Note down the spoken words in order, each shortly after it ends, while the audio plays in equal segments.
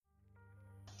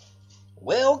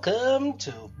Welcome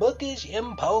to Bookish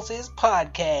Impulses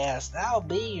Podcast. I'll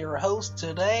be your host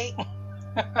today.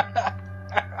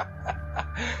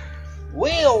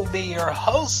 We'll be your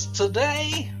hosts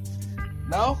today.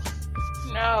 No?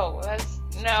 No,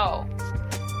 no.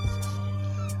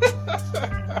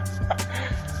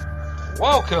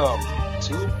 Welcome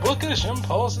to Bookish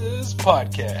Impulses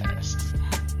Podcast.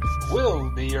 We'll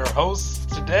be your hosts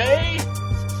today.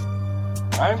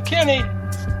 I'm Kenny.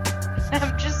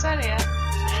 I'm Justeria.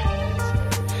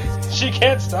 She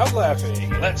can't stop laughing.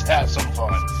 Let's have some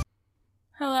fun.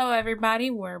 Hello,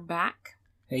 everybody. We're back.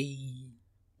 Hey.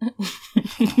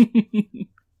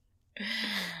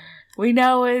 We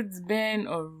know it's been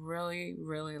a really,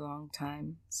 really long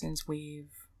time since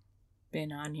we've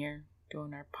been on here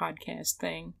doing our podcast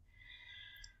thing.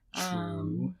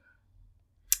 True.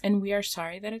 And we are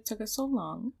sorry that it took us so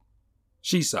long.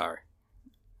 She's sorry.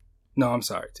 No, I'm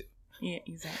sorry too. Yeah,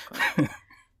 exactly.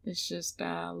 It's just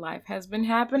life has been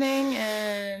happening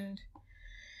and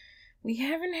we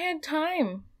haven't had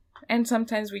time. And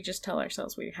sometimes we just tell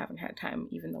ourselves we haven't had time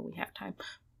even though we have time.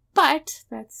 But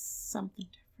that's something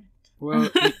different.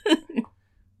 Well,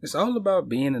 it's all about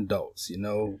being adults, you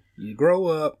know. You grow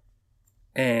up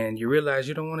and you realize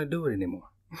you don't want to do it anymore.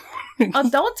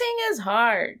 Adulting is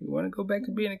hard. You want to go back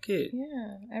to being a kid.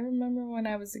 Yeah, I remember when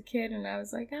I was a kid and I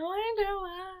was like, I want to grow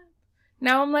up.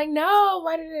 Now I'm like, no,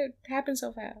 why did it happen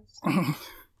so fast?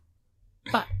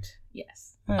 But,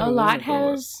 yes, a lot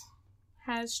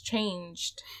has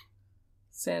changed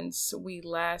since we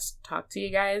last talked to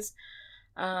you guys.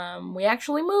 We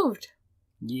actually moved.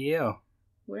 Yeah.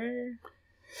 We're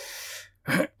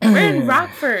in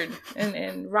Rockford,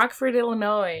 in Rockford,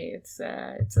 Illinois. It's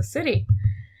a city.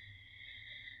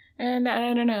 And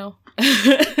I don't know.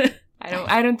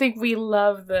 I don't think we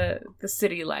love the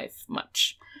city life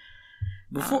much.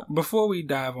 Before we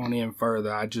dive on in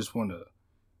further, I just want to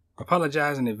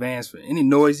apologize in advance for any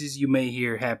noises you may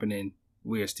hear happening.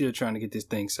 We are still trying to get this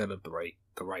thing set up the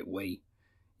right way,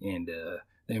 and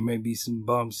there may be some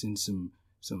bumps and some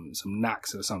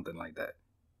knocks or something like that.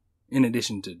 In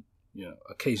addition to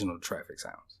occasional traffic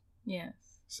sounds. Yes.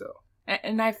 So.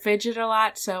 And I fidget a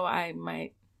lot, so I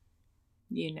might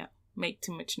make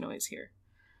too much noise here.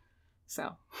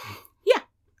 So, yeah.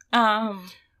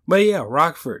 But yeah,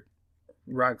 Rockford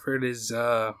is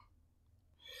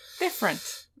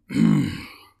different.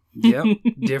 Yep,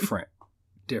 different.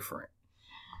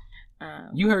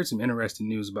 You heard some interesting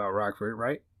news about Rockford,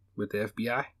 right? With the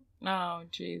FBI? Oh,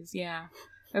 jeez, yeah.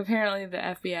 Apparently the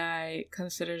FBI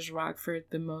considers Rockford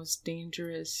the most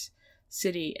dangerous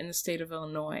city in the state of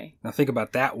Illinois. Now think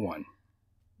about that one.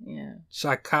 Yeah.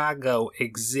 Chicago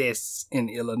exists in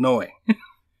Illinois.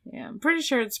 Yeah, I'm pretty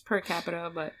sure it's per capita,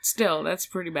 but still, that's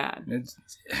pretty bad.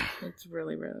 It's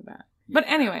really, really bad. Yeah. But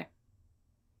anyway.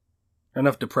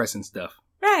 Enough depressing stuff.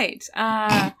 Right.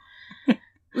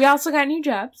 We also got new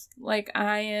jobs. Like,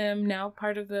 I am now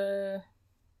part of the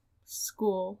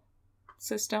school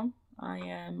system. I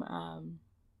am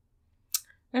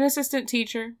an assistant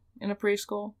teacher in a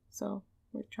preschool. So,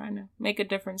 we're trying to make a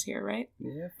difference here, right?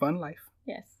 Yeah, fun life.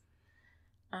 Yes.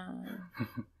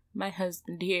 My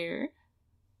husband here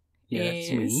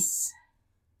is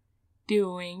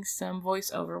doing some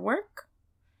voiceover work.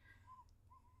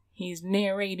 He's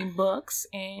narrating books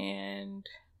and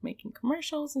making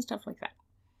commercials and stuff like that.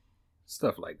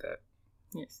 Stuff like that.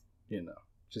 Yes.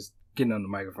 Just getting on the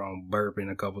microphone, burping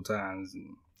a couple times,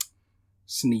 and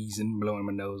sneezing, blowing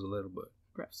my nose a little bit.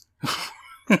 Gross.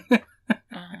 Yeah.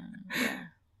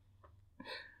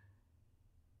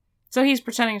 So he's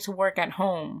pretending to work at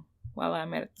home while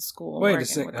I'm at the school. Wait a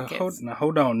second.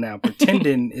 Hold on now.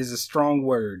 Pretending is a strong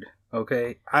word.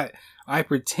 Okay, I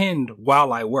pretend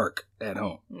while I work at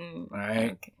home. All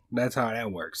right, okay. That's how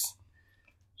that works.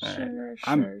 Sure.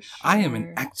 I am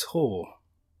an actor.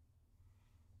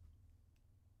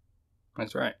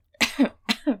 That's right.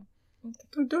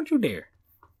 Don't you dare.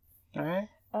 All right.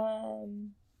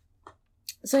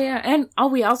 So yeah, and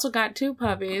we also got 2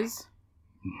 puppies.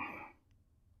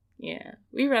 Yeah,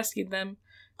 we rescued them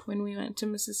when we went to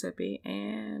Mississippi,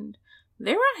 and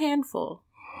they were a handful.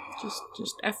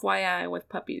 Just FYI with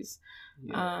puppies.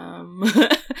 Yeah.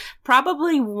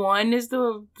 Probably 1 is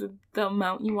the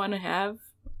amount you want to have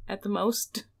at the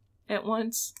most at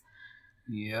once.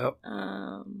 Yep.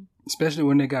 Especially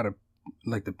when they got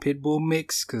the pit bull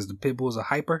mix, because the pit bulls are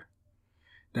hyper.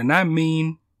 They're not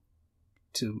mean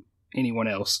to anyone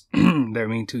else. They're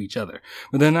mean to each other,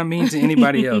 but they're not mean to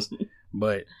anybody else.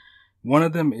 But one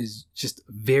of them is just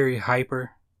very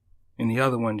hyper, and the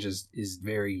other one just is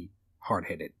very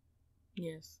hard-headed.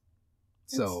 Yes.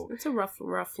 So it's a rough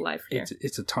life here.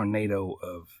 It's a tornado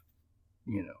of,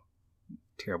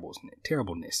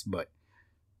 terribleness, but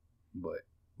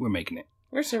we're making it.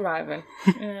 We're surviving,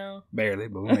 you know. Barely,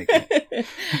 but we're making it.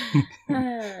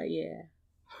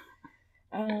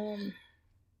 Yeah.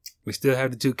 We still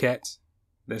have the 2 cats.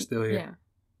 They're still here. Yeah.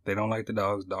 They don't like the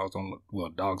dogs.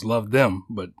 Dogs love them,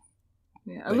 but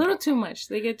yeah, a little too much.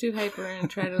 They get too hyper and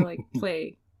try to like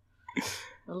play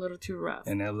a little too rough.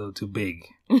 And they're a little too big.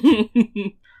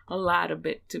 A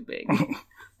bit too big,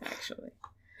 actually.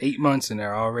 8 months and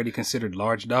they're already considered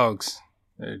large dogs.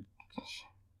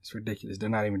 It's ridiculous. They're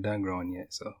not even done growing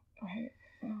yet, so. Right.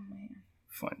 Oh, man.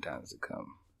 Fun times to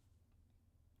come.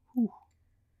 Whew.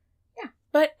 Yeah.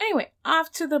 But anyway,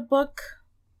 off to the book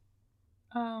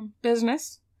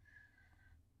business.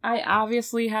 I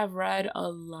obviously have read a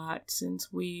lot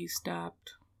since we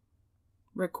stopped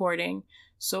recording,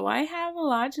 so I have a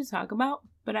lot to talk about,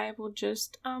 but I will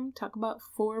just talk about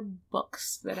 4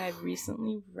 books that I've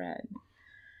recently read.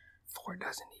 4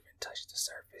 doesn't even touch the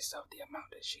surface of the amount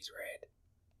that she's read.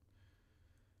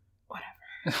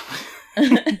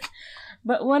 Whatever.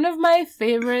 But one of my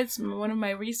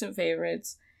recent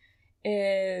favorites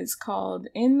is called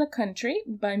In the Country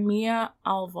by Mia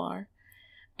Alvar.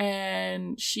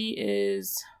 And she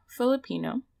is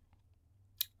Filipino.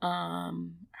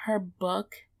 Her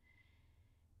book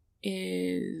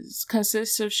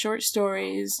consists of short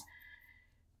stories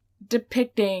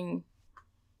depicting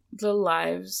the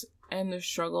lives and the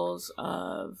struggles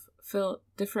of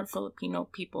different Filipino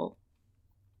people.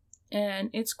 And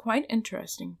it's quite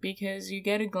interesting because you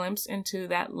get a glimpse into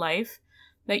that life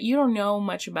that you don't know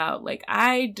much about. Like,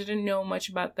 I didn't know much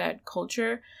about that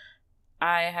culture.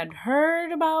 I had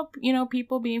heard about,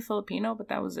 people being Filipino, but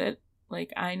that was it.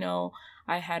 Like, I know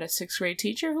I had a 6th grade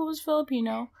teacher who was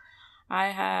Filipino. I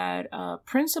had a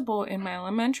principal in my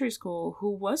elementary school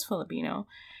who was Filipino.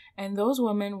 And those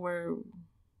women were,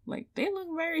 like, they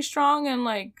looked very strong and,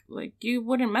 like you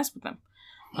wouldn't mess with them.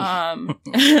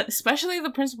 Especially the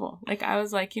principal. Like, I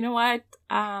was like, you know what?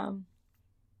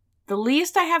 The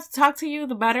least I have to talk to you,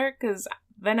 the better, because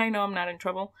then I know I'm not in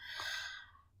trouble.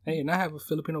 Hey, and I have a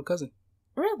Filipino cousin.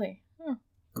 Really? Oh,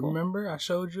 cool. Remember I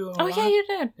showed you online? Oh, yeah, you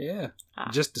did. Yeah.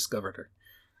 Just discovered her.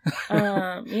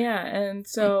 Yeah,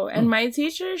 and my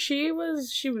teacher, she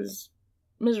was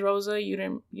Ms. Rosa. You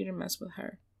didn't mess with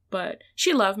her. But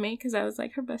she loved me because I was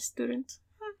like her best student.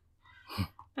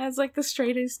 I was like the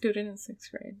straightest student in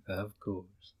 6th grade. Of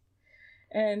course.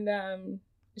 And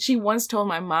she once told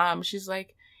my mom, she's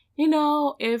like,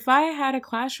 if I had a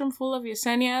classroom full of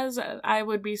Yesenias, I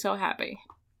would be so happy.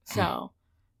 So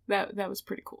that was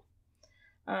pretty cool.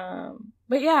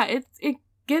 But yeah, it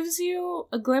gives you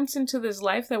a glimpse into this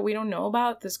life that we don't know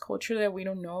about, this culture that we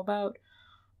don't know about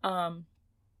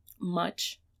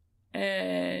much.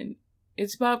 And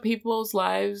it's about people's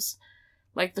lives,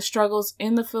 like the struggles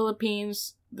in the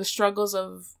Philippines, the struggles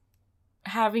of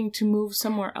having to move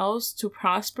somewhere else to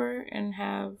prosper and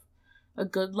have a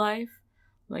good life.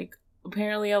 Like,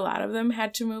 apparently a lot of them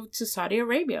had to move to Saudi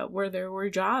Arabia where there were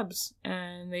jobs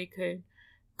and they could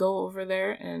go over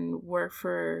there and work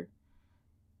for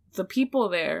the people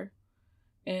there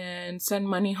and send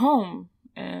money home.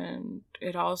 And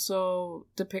it also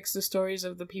depicts the stories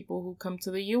of the people who come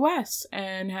to the U.S.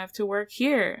 and have to work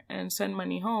here and send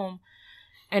money home.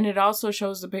 And it also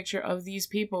shows the picture of these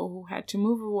people who had to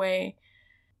move away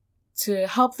to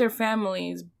help their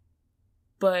families.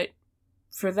 But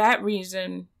for that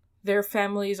reason, their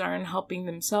families aren't helping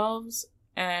themselves.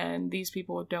 And these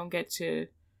people don't get to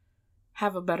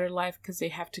have a better life because they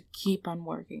have to keep on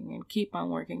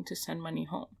working to send money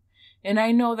home. And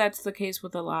I know that's the case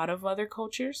with a lot of other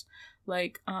cultures.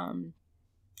 Like,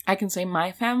 I can say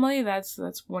my family, that's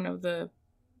one of the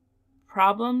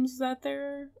problems that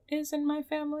there is in my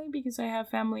family, because I have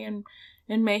family in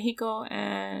Mexico,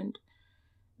 and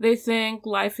they think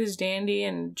life is dandy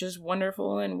and just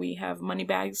wonderful and we have money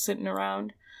bags sitting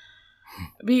around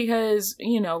because,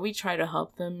 we try to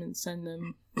help them and send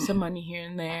them some money here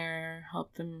and there,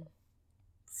 help them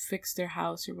fix their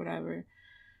house or whatever.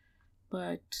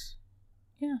 But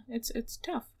yeah, it's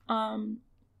tough.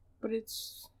 But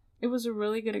it was a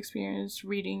really good experience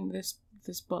reading this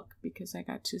book because I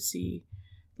got to see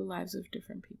the lives of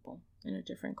different people in a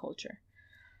different culture.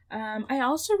 I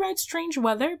also read Strange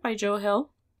Weather by Joe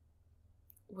Hill,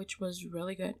 which was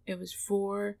really good. It was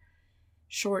 4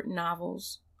 short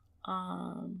novels.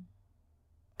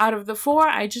 Out of the 4,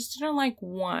 I just didn't like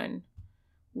one,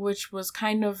 which was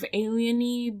kind of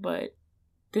alien-y, but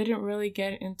didn't really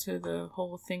get into the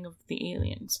whole thing of the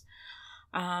aliens.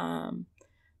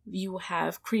 You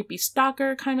have creepy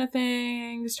stalker kind of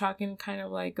things, talking kind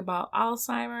of like about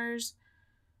Alzheimer's,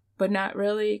 but not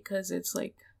really, because it's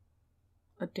like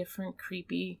a different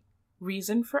creepy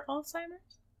reason for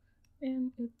Alzheimer's,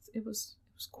 and it was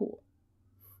cool.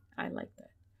 I liked that.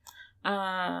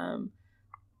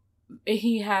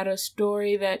 He had a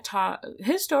story that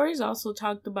his stories also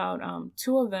talked about,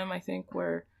 two of them I think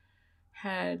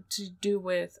had to do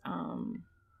with,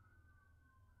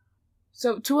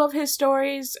 so two of his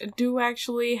stories do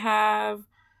actually have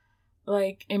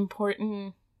like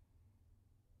important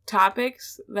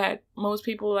topics that most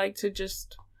people like to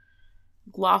just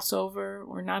gloss over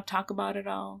or not talk about at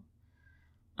all.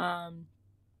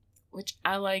 Which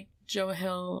I like Joe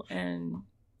Hill and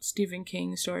Stephen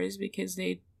King stories because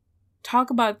they talk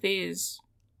about these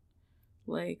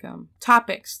like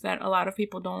topics that a lot of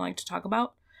people don't like to talk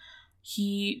about.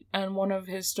 And one of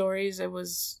his stories, it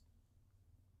was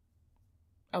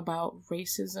about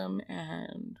racism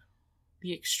and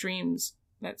the extremes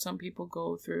that some people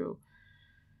go through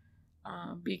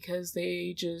because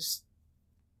they're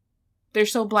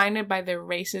so blinded by their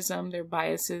racism, their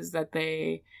biases, that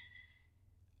they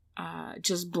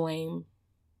just blame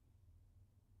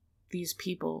these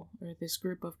people or this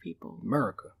group of people.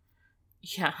 America.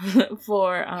 Yeah,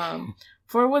 for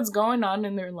what's going on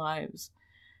in their lives.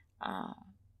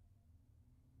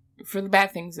 For the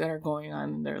bad things that are going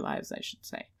on in their lives, I should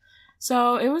say.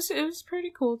 So it was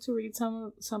pretty cool to read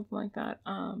something like that.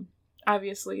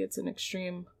 Obviously, it's an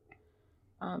extreme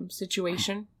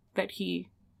situation that he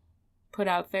put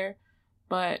out there,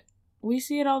 but we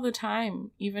see it all the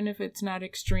time, even if it's not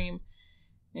extreme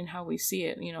in how we see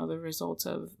it. You know, the results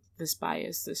of this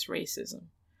bias, this racism.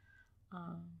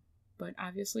 But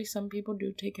obviously, some people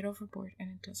do take it overboard,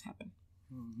 and it does happen.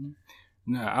 Mm-hmm.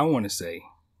 Now, I want to say,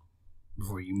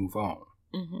 before you move on,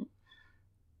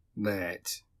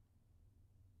 that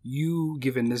you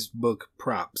giving this book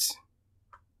props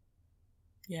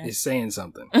is saying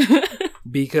something.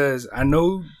 Because I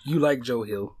know you like Joe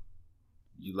Hill,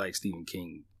 you like Stephen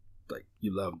King, like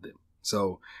you love them.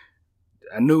 So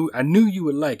I knew you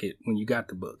would like it when you got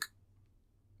the book.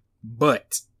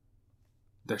 But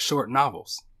they're short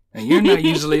novels. And you're not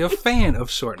usually a fan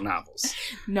of short novels.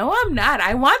 No, I'm not.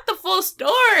 I want the full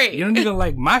story. You don't even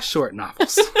like my short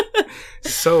novels.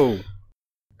 So,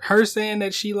 her saying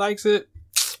that she likes it,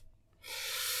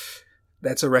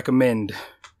 that's a recommend.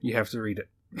 You have to read it.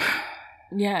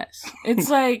 Yes. It's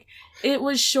like, it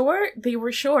was short. They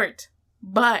were short.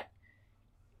 But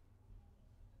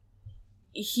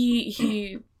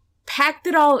he packed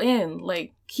it all in.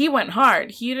 Like, he went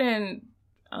hard. He didn't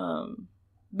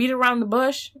beat around the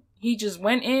bush. He just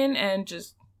went in and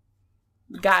just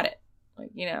got it. Like,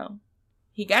 you know,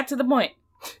 he got to the point.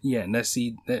 Yeah, and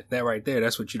that right there,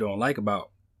 that's what you don't like about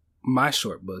my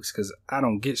short books, because I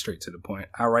don't get straight to the point.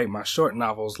 I write my short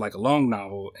novels like a long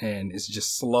novel, and it's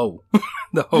just slow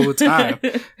the whole time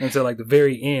until like the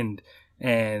very end.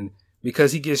 And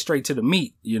because he gets straight to the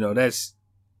meat, you know, that's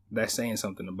saying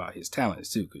something about his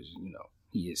talents too, because, you know,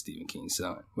 he is Stephen King's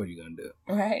son. What are you gonna do?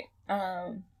 Right.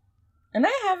 And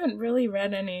I haven't really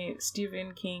read any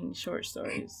Stephen King short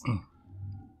stories.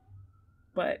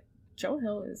 But Joe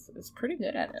Hill is pretty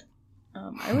good at it.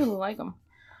 I really like him.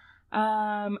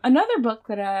 Another book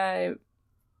that I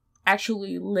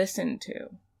actually listened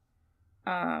to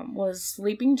was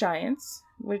Sleeping Giants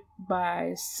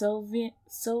by Sylvain.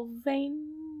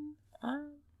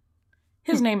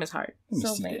 His name is hard.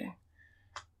 Sylvain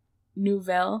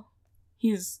Nouvelle.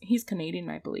 He's Canadian,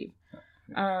 I believe.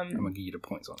 I'm gonna give you the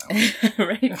points on that one.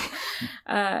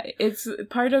 Right. It's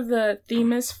part of the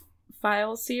Themis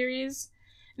File series,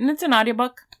 and it's an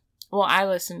audiobook. Well, I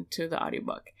listened to the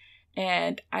audiobook,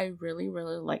 and I really,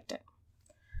 really liked it.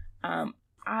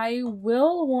 I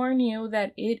will warn you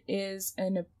that it is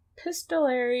an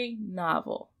epistolary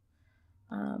novel.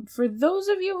 For those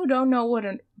of you who don't know what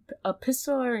an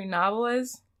epistolary novel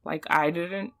is, like I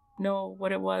didn't know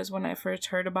what it was when I first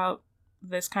heard about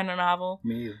this kind of novel.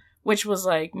 Me either. Which was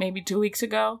like maybe 2 weeks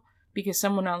ago, because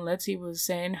someone on Let's was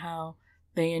saying how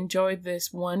they enjoyed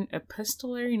this one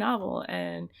epistolary novel,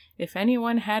 and if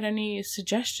anyone had any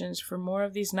suggestions for more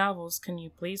of these novels, can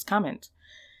you please comment?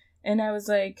 And I was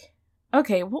like,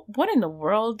 okay, what in the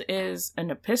world is an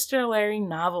epistolary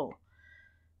novel?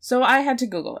 So I had to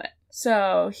Google it.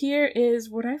 So here is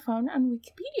what I found on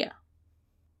Wikipedia.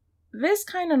 This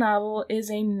kind of novel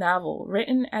is a novel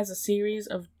written as a series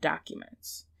of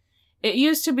documents. It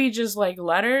used to be just like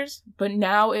letters, but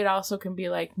now it also can be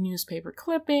like newspaper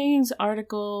clippings,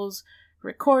 articles,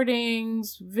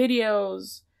 recordings,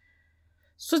 videos.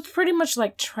 So it's pretty much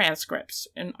like transcripts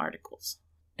and articles.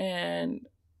 And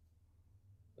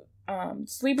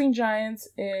Sleeping Giants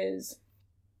is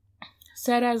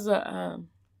set as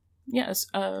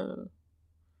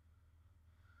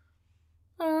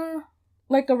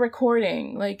like a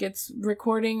recording. Like, it's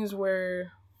recordings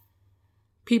where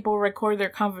people record their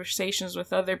conversations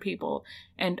with other people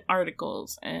and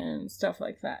articles and stuff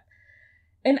like that.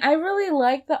 And I really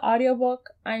like the audiobook.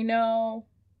 I know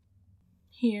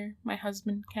here, my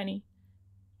husband, Kenny,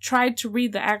 tried to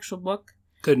read the actual book.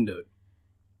 Couldn't do it.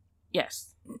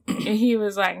 Yes. And he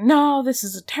was like, no, this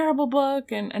is a terrible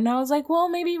book. And I was like, well,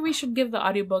 maybe we should give the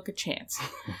audiobook a chance.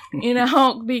 You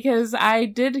know, because I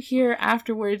did hear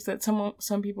afterwards that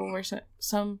some people were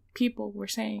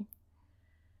saying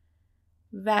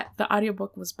that the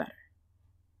audiobook was better.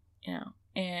 You know.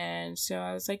 And so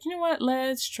I was like, you know what,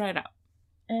 let's try it out.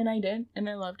 And I did, and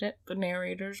I loved it. The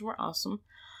narrators were awesome.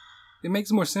 It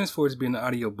makes more sense for it to be an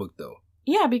audiobook, though.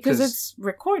 Yeah, because it's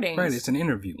recordings. Right, it's an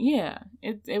interview. Yeah,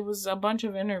 it was a bunch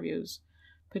of interviews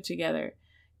put together.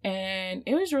 And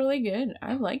it was really good.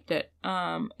 I liked it.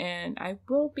 And I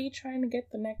will be trying to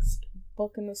get the next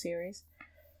book in the series.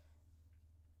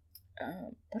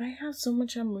 But I have so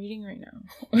much I'm reading right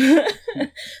now.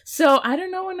 So I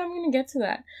don't know when I'm going to get to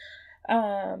that.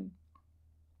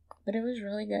 But it was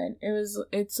really good.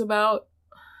 It's about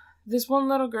this one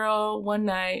little girl one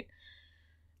night.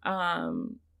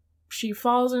 She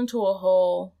falls into a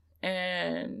hole,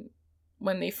 and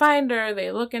when they find her,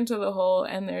 they look into the hole,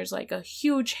 and there's like a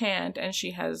huge hand, and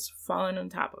she has fallen on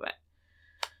top of it.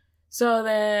 So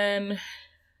then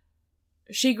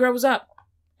she grows up,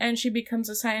 and she becomes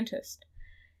a scientist.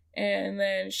 And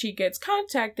then she gets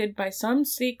contacted by some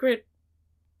secret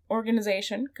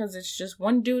organization, because it's just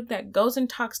one dude that goes and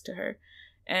talks to her,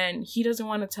 and he doesn't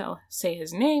want to say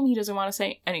his name. He doesn't want to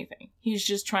say anything. He's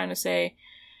just trying to say,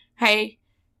 hey,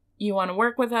 you want to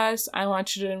work with us? I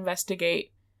want you to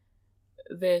investigate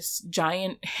this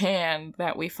giant hand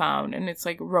that we found, and it's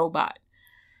like a robot,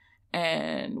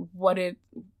 and what it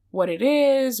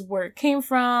is, where it came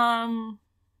from,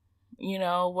 you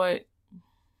know,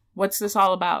 what's this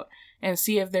all about, and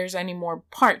see if there's any more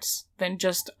parts than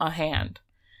just a hand.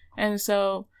 And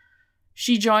so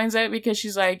she joins it because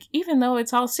she's like, even though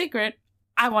it's all secret,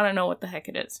 I want to know what the heck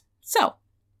it is. So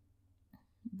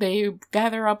they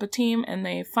gather up a team and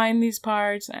they find these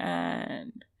parts,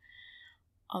 and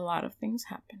a lot of things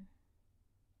happen.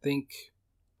 Think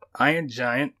Iron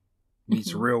Giant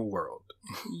meets Real World.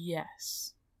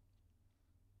 Yes.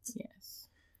 Yes.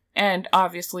 And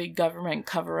obviously government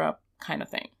cover-up kind of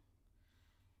thing.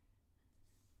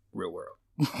 Real World.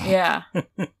 Yeah.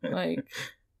 Like,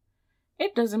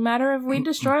 it doesn't matter if we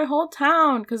destroy a whole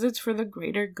town, because it's for the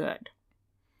greater good.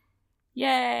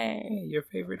 Yay! Hey, your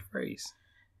favorite phrase.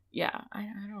 Yeah, I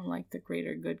don't like the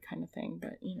greater good kind of thing,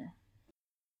 but you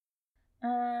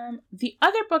know. The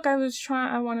other book I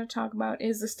want to talk about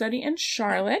is The Study in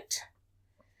Charlotte.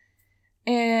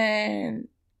 And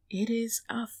it is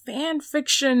a fan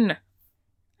fiction.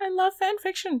 I love fan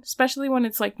fiction, especially when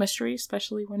it's like mystery,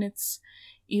 especially when it's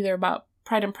either about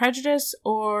Pride and Prejudice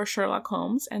or Sherlock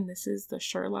Holmes, and this is the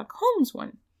Sherlock Holmes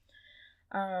one.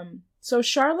 So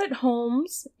Charlotte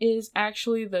Holmes is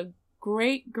actually the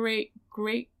great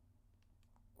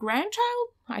grandchild?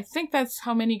 I think that's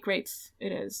how many greats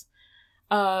it is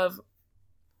of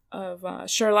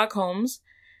Sherlock Holmes,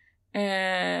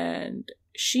 and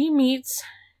she meets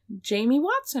Jamie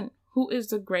Watson, who is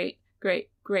the great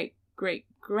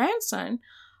grandson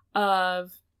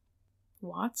of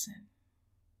Watson.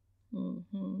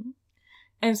 Mm-hmm.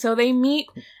 And so they meet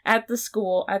at their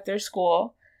school.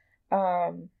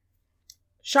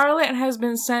 Charlotte has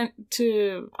been sent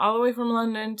all the way from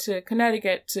London to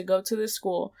Connecticut to go to this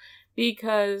school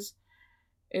because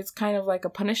it's kind of like a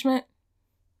punishment.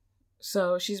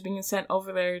 So she's being sent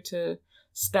over there to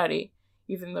study,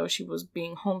 even though she was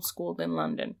being homeschooled in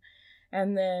London.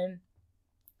 And then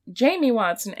Jamie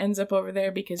Watson ends up over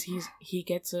there because he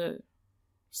gets a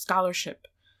scholarship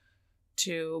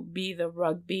to be the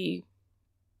rugby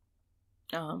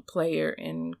player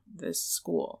in this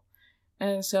school.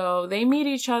 And so they meet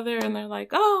each other and they're like,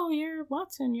 oh, you're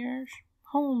Watson, you're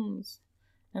Holmes.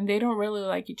 And they don't really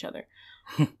like each other.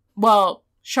 Well,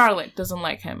 Charlotte doesn't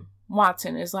like him.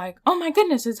 Watson is like, oh my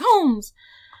goodness, it's Holmes.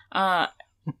 But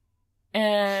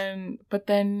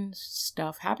then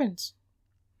stuff happens.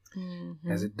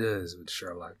 Mm-hmm. As it does with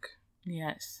Sherlock.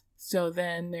 Yes. So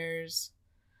then there's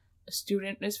a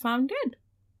student is found dead.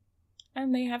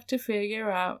 And they have to figure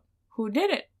out who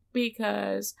did it,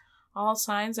 because all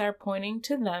signs are pointing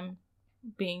to them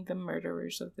being the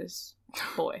murderers of this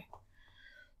boy.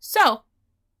 So,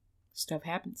 stuff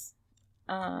happens.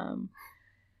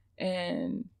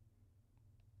 And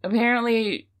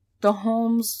apparently the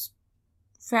Holmes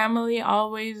family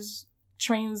always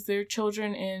trains their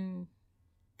children in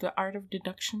the art of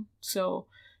deduction. So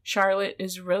Charlotte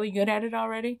is really good at it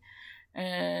already.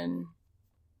 And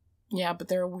yeah, but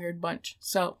they're a weird bunch.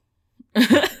 So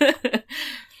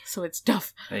so it's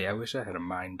tough. Hey, I wish I had a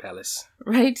mind palace.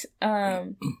 Right?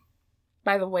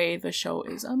 By the way, the show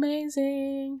is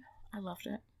amazing. I loved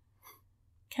it.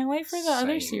 Can't wait for the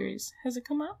other series. Has it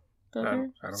come out? The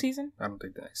other season? I don't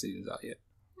think the next season's out yet.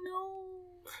 No.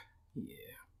 Yeah.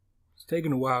 It's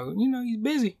taking a while. You know, he's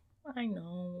busy. I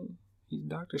know. He's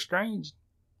Doctor Strange.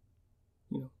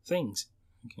 You know, things.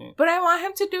 Okay. But I want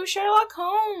him to do Sherlock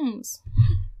Holmes.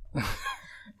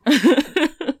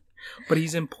 But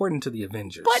he's important to the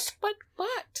Avengers.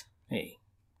 But. Hey.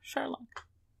 Sherlock.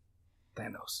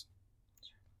 Thanos.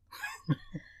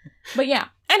 But yeah.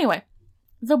 Anyway.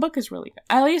 The book is really good.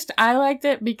 At least I liked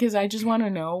it because I just want to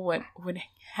know what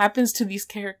happens to these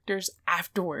characters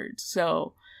afterwards.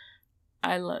 So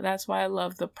that's why I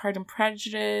love the Pride and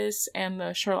Prejudice and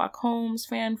the Sherlock Holmes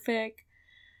fanfic.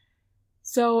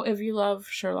 So if you love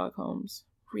Sherlock Holmes,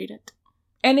 read it.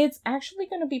 And it's actually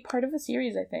going to be part of a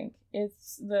series, I think.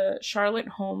 It's the Charlotte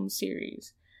Holmes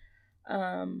series.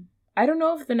 I don't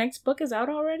know if the next book is out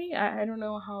already. I don't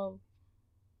know how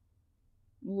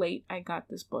late I got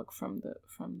this book from the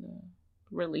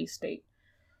release date.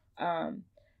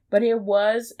 But it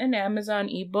was an Amazon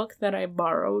ebook that I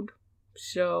borrowed.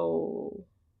 So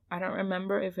I don't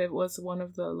remember if it was one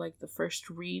of the first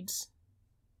reads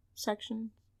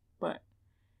section, but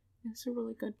it's a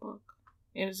really good book.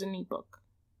 It is an ebook.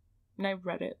 And I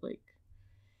read it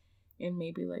in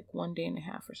maybe 1 day and a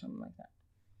half or something like that.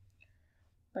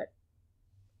 But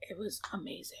it was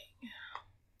amazing.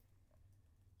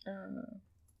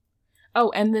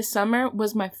 And this summer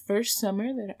was my first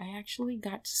summer that I actually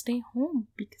got to stay home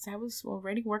because I was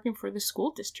already working for the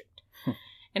school district.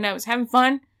 And I was having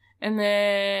fun. And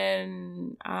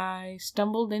then I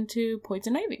stumbled into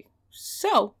poison ivy.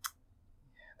 So.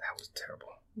 That was terrible.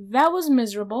 That was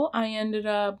miserable. I ended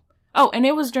up. Oh, and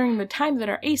it was during the time that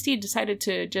our AC decided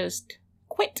to just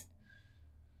quit.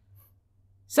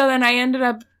 So then I ended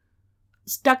up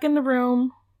stuck in the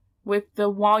room with the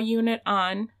wall unit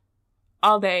on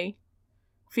all day,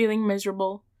 feeling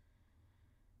miserable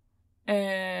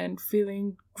and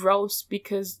feeling gross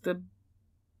because the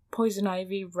poison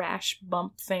ivy rash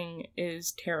bump thing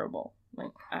is terrible.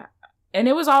 And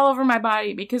it was all over my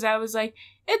body because I was like,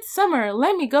 it's summer,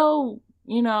 let me go,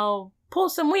 pull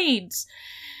some weeds.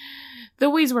 The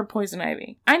weeds were poison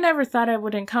ivy. I never thought I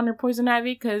would encounter poison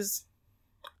ivy because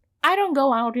I don't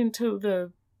go out into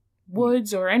the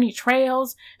woods or any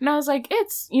trails. And I was like,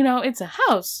 it's a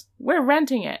house. We're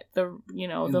renting it. The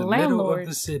landlord. Middle of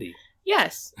the city.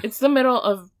 Yes, it's the middle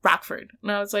of Rockford.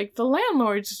 And I was like, the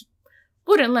landlords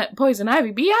wouldn't let poison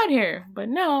ivy be out here. But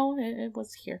no, it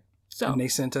was here. So. And they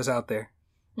sent us out there.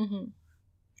 Mm-hmm.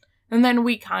 And then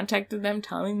we contacted them,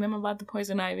 telling them about the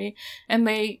poison ivy, and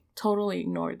they totally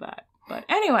ignored that. But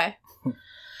anyway. All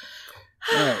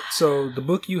right. So the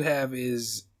book you have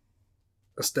is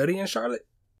A Study in Charlotte?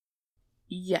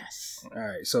 Yes. All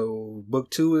right. So book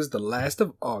 2 is The Last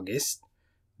of August.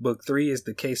 Book 3 is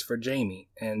The Case for Jamie.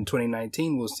 And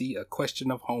 2019 we'll see A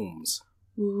Question of Holmes.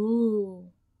 Ooh.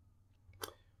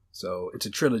 So it's a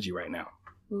trilogy right now.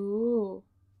 Ooh.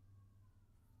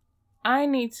 I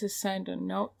need to send a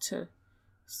note to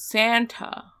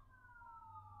Santa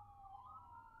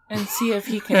and see if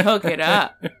he can hook it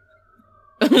up.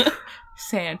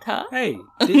 Santa? Hey,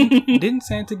 didn't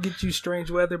Santa get you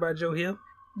Strange Weather by Joe Hill?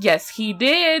 Yes, he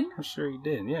did. I'm sure he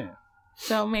did, yeah.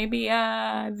 So maybe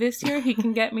this year he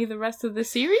can get me the rest of the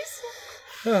series?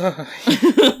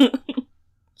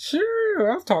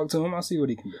 Sure, I've talked to him. I'll see what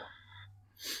he can do.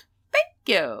 Thank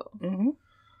you.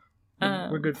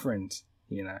 Mm-hmm. We're good friends,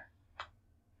 he and I.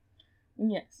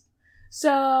 Yes.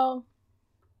 So,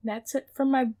 that's it for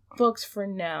my books for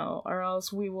now, or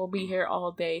else we will be here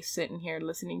all day sitting here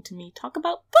listening to me talk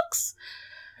about books.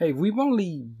 Hey, we've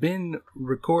only been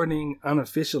recording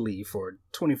unofficially for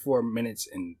 24 minutes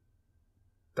and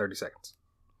 30 seconds.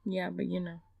 Yeah, but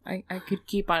I could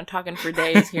keep on talking for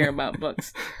days here about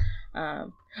books.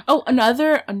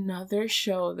 Another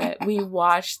show that we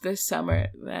watched this summer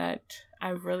that I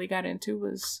really got into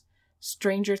was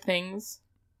Stranger Things.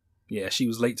 Yeah, she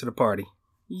was late to the party.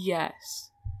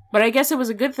 Yes. But I guess it was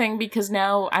a good thing because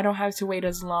now I don't have to wait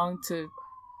as long to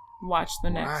watch the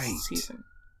next season.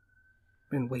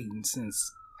 Been waiting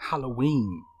since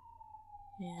Halloween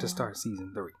to start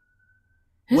season 3.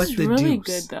 It's really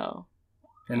good though.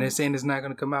 And they're saying it's not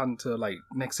going to come out until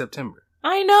next September.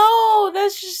 I know!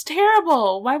 That's just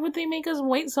terrible. Why would they make us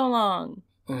wait so long?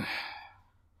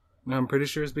 I'm pretty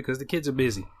sure it's because the kids are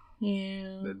busy.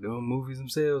 Yeah. They're doing movies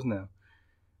themselves now.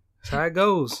 That's how it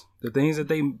goes. The things that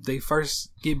they first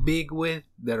get big with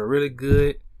that are really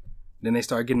good, Then they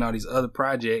start getting all these other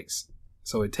projects,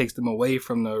 so it takes them away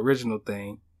from the original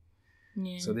thing.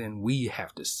 Yeah. So then we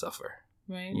have to suffer.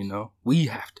 Right. You know? We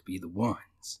have to be the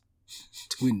ones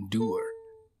to endure.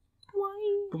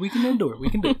 Why? But we can endure. We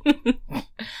can do it.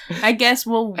 I guess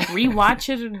we'll rewatch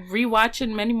it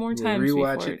many more times. We'll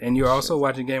rewatch it. And you're also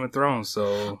watching Game of Thrones,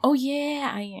 so... Oh,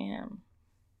 yeah, I am.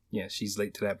 Yeah, she's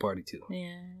late to that party, too.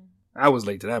 Yeah. I was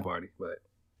late to that party, but...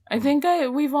 I think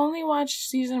we've only watched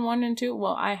season 1 and 2.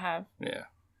 Well, I have. Yeah.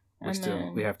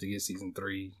 We have to get season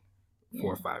 3,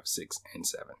 4, 5, 6, and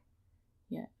 7.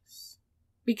 Yes.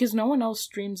 Because no one else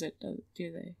streams it,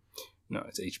 do they? No,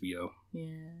 it's HBO.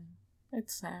 Yeah.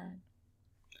 It's sad.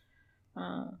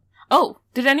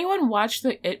 Did anyone watch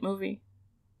the It movie?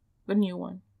 The new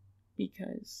one?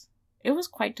 Because it was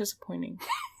quite disappointing.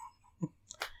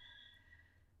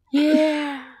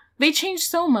 Yeah. They changed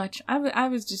so much. I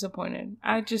was disappointed.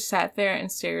 I just sat there and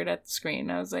stared at the screen.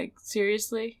 I was like,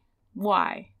 seriously?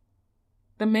 Why?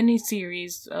 The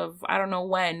miniseries of I don't know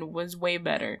when was way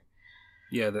better.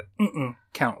 Yeah, the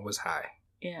count was high.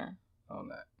 Yeah. On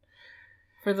that.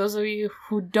 For those of you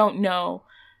who don't know,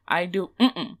 I do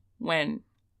when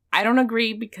I don't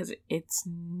agree because it's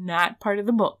not part of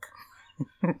the book.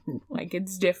 Like,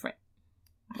 it's different.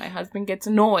 My husband gets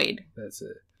annoyed. That's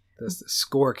it. That's the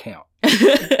score count.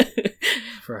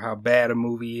 For how bad a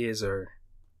movie is or,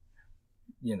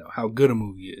 you know, how good a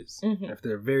movie is. Mm-hmm. If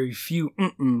there are very few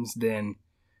then,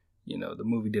 you know, the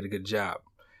movie did a good job.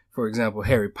 For example,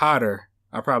 Harry Potter,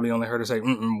 I probably only heard her say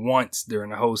once during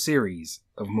the whole series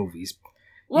of movies.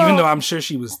 Well, even though I'm sure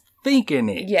she was thinking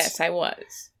it. Yes, I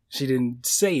was. She didn't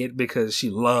say it because she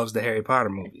loves the Harry Potter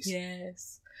movies.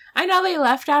 Yes. I know they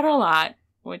left out a lot,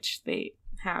 which they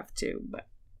have to, but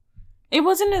it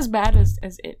wasn't as bad as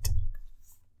it.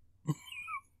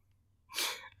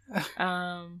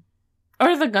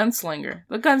 Or The Gunslinger.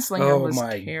 The Gunslinger was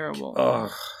terrible.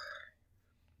 Ugh.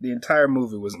 The entire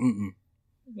movie was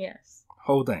Yes.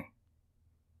 Whole thing.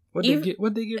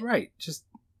 What'd they get right? Just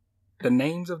the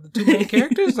names of the two main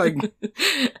characters? Like,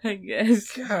 I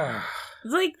guess. God.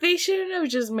 Like, they shouldn't have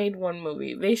just made one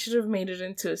movie. They should have made it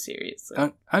into a series.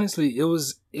 Honestly, it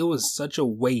was such a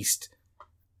waste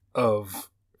of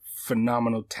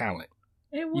phenomenal talent.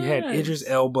 It was. You had Idris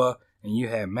Elba and you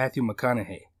had Matthew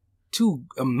McConaughey. Two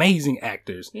amazing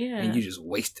actors. Yeah. And you just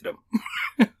wasted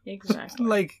them. Exactly.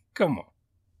 Like, come on.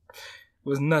 It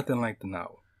was nothing like the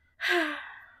novel.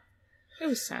 It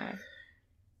was sad.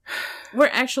 We're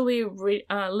actually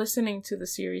listening to the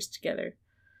series together,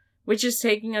 which is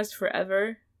taking us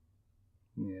forever.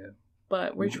 Yeah.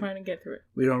 But we're trying to get through it.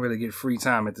 We don't really get free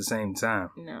time at the same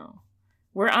time. No.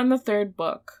 We're on the 3rd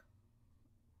book.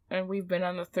 And we've been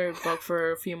on the 3rd book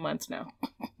for a few months now.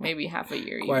 Maybe half a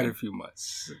year. Quite a few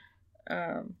months.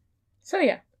 So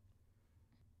yeah.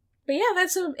 But yeah,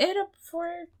 that's it up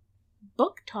for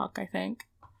book talk, I think.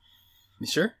 You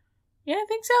sure? Yeah, I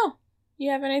think so.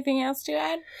 You have anything else to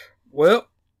add? Well,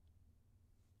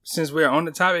 since we're on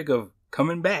the topic of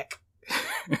coming back.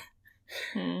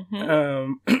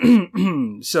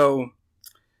 So,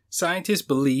 scientists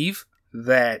believe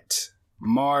that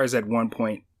Mars at one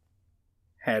point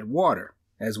had water,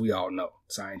 as we all know.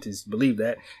 Scientists believe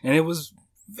that. And it was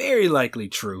very likely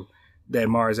true that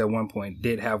Mars at one point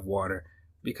did have water.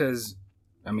 Because,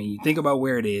 I mean, you think about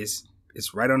where it is.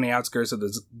 It's right on the outskirts of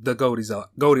the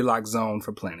Goldilocks zone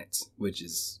for planets, which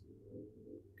is,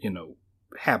 you know,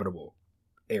 habitable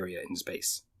area in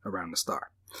space around the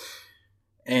star.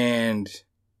 And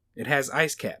it has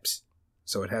ice caps.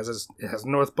 So it has a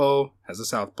North Pole, has a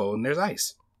South Pole, and there's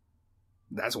ice.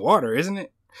 That's water, isn't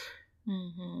it?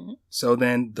 Mm-hmm. So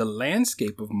then the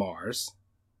landscape of Mars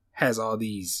has all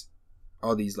these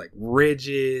like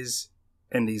ridges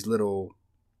and these little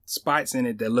spots in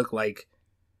it that look like,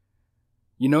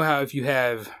 you know how if you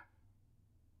have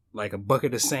like a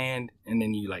bucket of sand and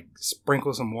then you like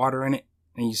sprinkle some water in it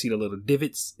and you see the little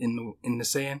divots in the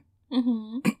sand?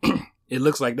 Mm-hmm. It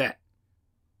looks like that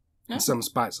in some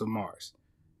spots of Mars.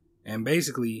 And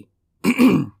basically,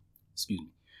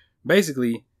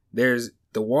 there's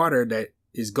the water that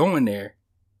is going there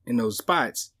in those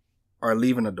spots are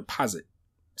leaving a deposit.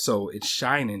 So it's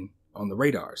shining on the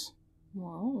radars.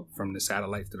 Whoa. From the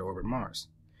satellites that orbit Mars.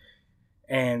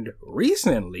 And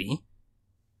recently,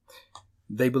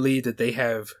 they believe that they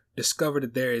have discovered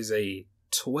that there is a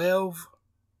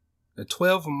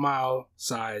 12-mile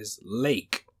size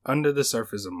lake under the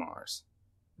surface of Mars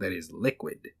that is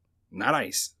liquid, not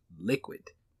ice,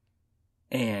 liquid.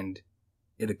 And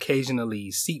it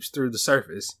occasionally seeps through the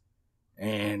surface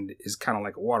and is kind of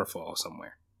like a waterfall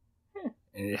somewhere.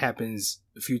 And it happens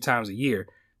a few times a year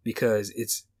because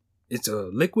it's it's a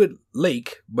liquid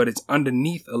lake, but it's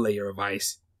underneath a layer of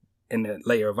ice, and that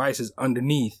layer of ice is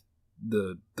underneath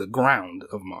the ground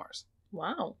of Mars.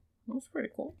 Wow, that's pretty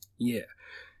cool. Yeah,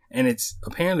 and it's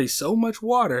apparently so much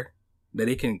water that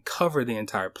it can cover the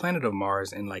entire planet of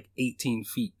Mars in like 18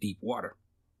 feet deep water.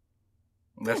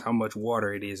 That's how much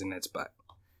water it is in that spot.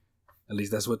 At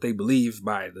least that's what they believe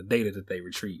by the data that they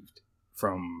retrieved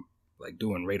from like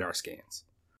doing radar scans.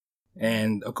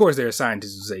 And of course there are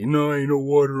scientists who say, no, ain't no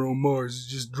water on Mars,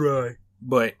 it's just dry.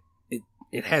 But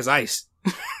it has ice.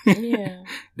 Yeah.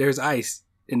 There's ice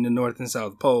in the North and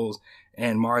South poles,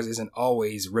 and Mars isn't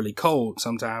always really cold.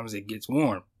 Sometimes it gets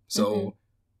warm. So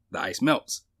the ice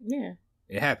melts. Yeah.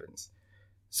 It happens.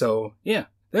 So yeah,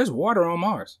 there's water on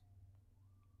Mars.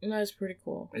 That's pretty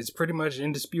cool. It's pretty much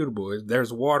indisputable.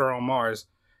 There's water on Mars,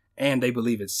 and they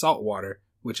believe it's salt water,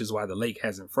 which is why the lake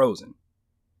hasn't frozen.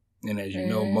 And as you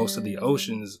know, most of the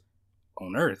oceans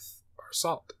on Earth are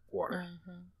salt water.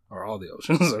 Or all the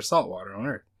oceans are salt water on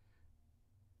Earth.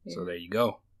 Yeah. So there you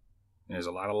go. There's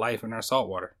a lot of life in our salt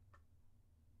water.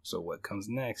 So what comes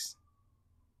next?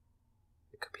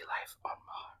 It could be life on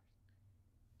Mars.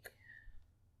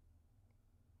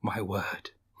 My word.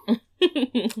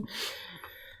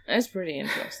 That's pretty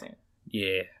interesting.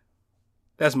 Yeah.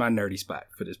 That's my nerdy spot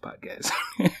for this podcast.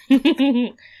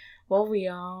 Well, we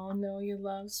all know you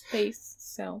love space,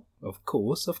 so. Of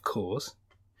course.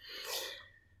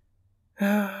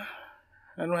 I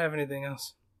don't have anything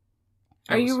else.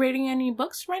 Are you reading any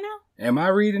books right now? Am I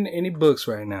reading any books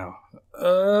right now?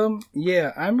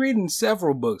 Yeah, I'm reading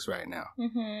several books right now.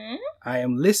 Mm-hmm. I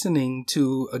am listening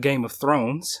to A Game of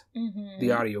Thrones,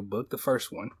 the audiobook, the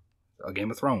first one. A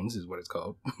Game of Thrones is what it's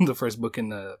called. The first book in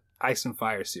the Ice and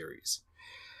Fire series.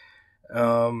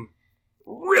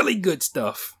 Really good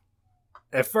stuff.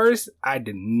 At first, I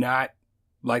did not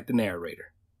like the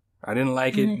narrator. I didn't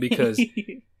like it because,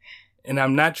 and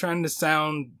I'm not trying to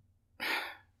sound,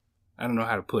 I don't know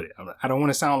how to put it. I don't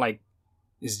want to sound like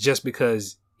it's just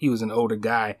because he was an older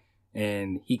guy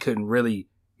and he couldn't really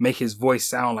make his voice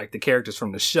sound like the characters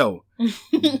from the show.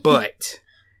 But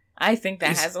I think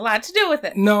that has a lot to do with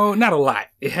it. No, not a lot.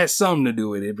 It has something to do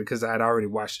with it because I had already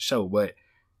watched the show. But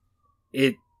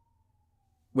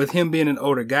with him being an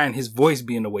older guy and his voice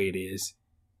being the way it is,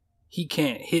 he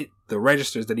can't hit the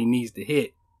registers that he needs to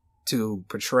hit to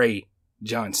portray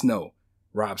Jon Snow,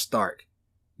 Robb Stark,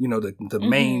 the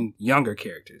main younger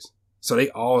characters. So they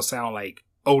all sound like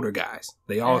older guys.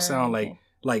 They all sound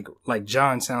like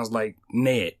Jon sounds like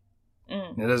Ned.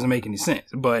 It doesn't make any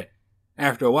sense. But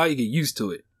after a while, you get used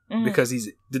to it. Because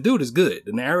the dude is good.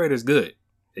 The narrator is good.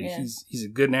 Yeah. He's a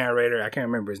good narrator. I can't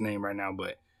remember his name right now,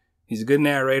 but he's a good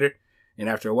narrator. And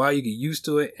after a while, you get used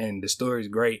to it, and the story is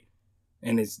great.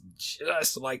 And it's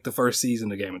just like the first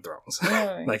season of Game of Thrones.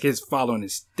 Right. Like it's following it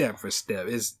step for step.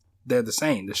 They're the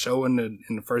same. The show and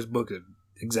the first book are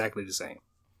exactly the same.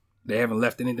 They haven't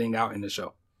left anything out in the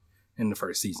show in the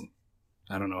first season.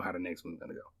 I don't know how the next one's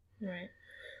gonna go. Right.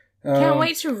 Can't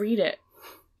wait to read it,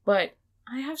 but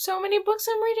I have so many books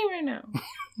I'm reading right now.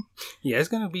 Yeah, it's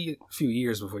going to be a few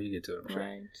years before you get to it. I'm sure.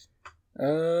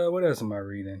 Right. What else am I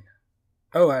reading?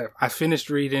 Oh, I finished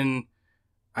reading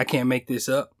I Can't Make This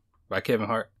Up by Kevin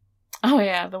Hart. Oh,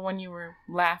 yeah. The one you were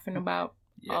laughing about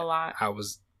a lot. I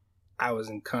was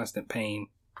in constant pain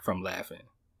from laughing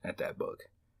at that book.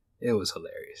 It was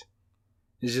hilarious.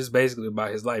 It's just basically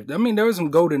about his life. I mean, there were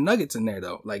some golden nuggets in there,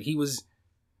 though. Like,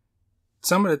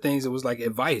 some of the things, it was like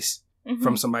advice.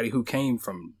 From somebody who came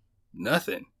from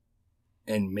nothing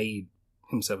and made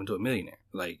himself into a millionaire.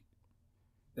 Like,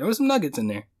 there were some nuggets in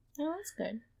there. Oh, that's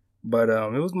good. But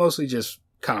it was mostly just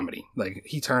comedy. Like,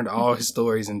 he turned all his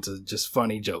stories into just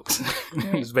funny jokes.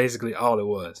 It was basically all it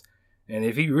was. And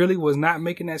if he really was not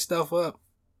making that stuff up,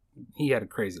 he had a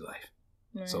crazy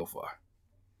life so far.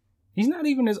 He's not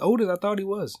even as old as I thought he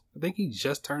was. I think he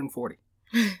just turned 40.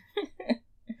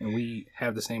 And we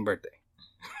have the same birthday.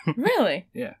 Really?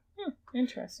 Yeah.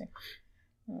 Interesting.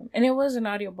 And it was an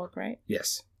audiobook, right?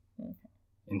 Yes. Okay.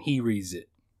 And he reads it.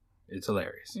 It's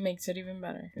hilarious. Makes it even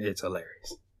better. It's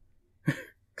hilarious.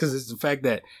 Because it's the fact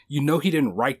that he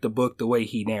didn't write the book the way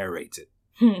he narrates it.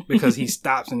 Because he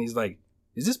stops and he's like,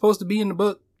 is this supposed to be in the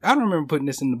book? I don't remember putting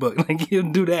this in the book. Like,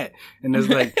 he'll do that. And it's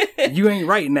like, you ain't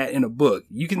writing that in a book.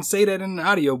 You can say that in an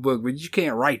audiobook, but you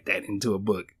can't write that into a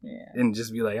book. Yeah. And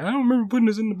just be like, I don't remember putting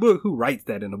this in the book. Who writes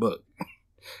that in a book?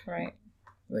 Right.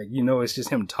 Like, it's just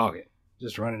him talking.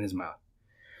 Just running his mouth.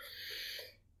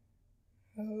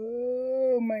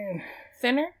 Oh, man.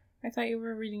 Thinner? I thought you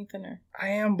were reading Thinner. I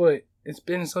am, but it's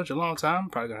been such a long time. I'm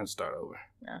probably going to have to start over.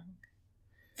 Oh.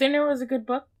 Thinner was a good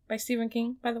book by Stephen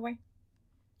King, by the way.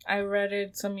 I read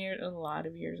it a lot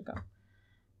of years ago.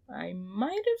 I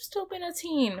might have still been a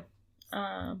teen.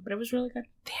 But it was really good.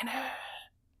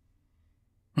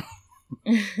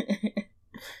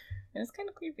 It's kind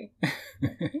of creepy.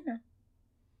 You know.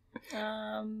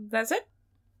 That's it?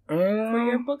 For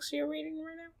your books you're reading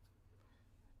right now?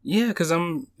 Yeah, because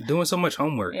I'm doing so much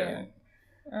homework. Yeah.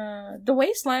 The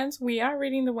Wastelands. We are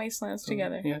reading The Wastelands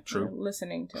together. Yeah, true. We're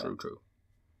listening to it. True.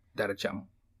 Dada chum.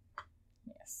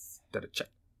 Yes. Dada check.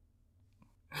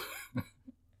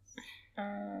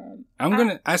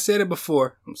 I said it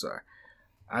before. I'm sorry.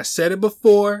 I said it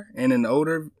before in an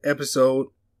older episode.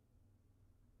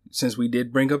 Since we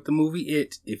did bring up the movie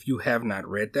It, if you have not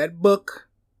read that book,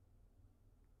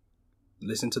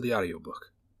 listen to the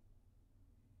audiobook.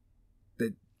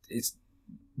 It's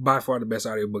by far the best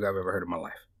audiobook I've ever heard in my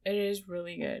life. It is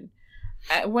really good.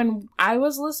 When I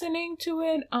was listening to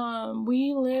it,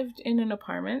 we lived in an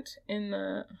apartment in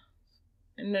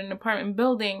an apartment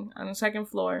building on the second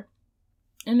floor,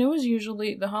 and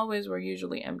the hallways were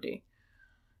usually empty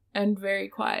and very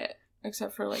quiet,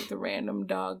 except for like the random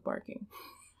dog barking.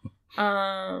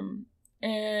 And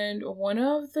one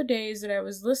of the days that I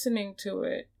was listening to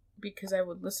it, because I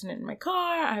would listen in my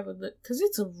car, because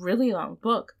it's a really long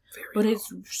book,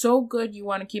 it's so good you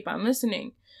want to keep on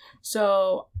listening.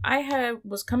 So I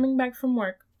was coming back from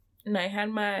work, and I had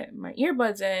my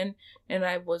earbuds in, and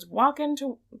I was walking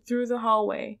through the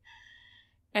hallway,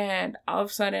 and all of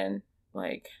a sudden,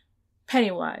 like,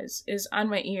 Pennywise is on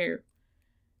my ear,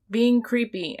 being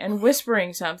creepy and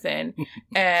whispering something,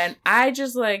 and I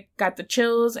just, like, got the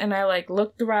chills, and I, like,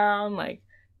 looked around, like,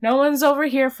 no one's over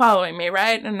here following me,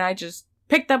 right? And I just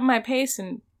picked up my pace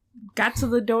and got to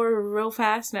the door real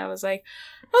fast, and I was like,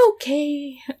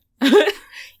 okay,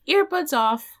 earbuds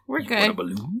off, we're good. Want a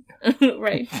balloon?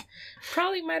 Right.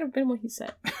 Probably might have been what he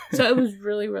said. So it was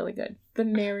really, really good. The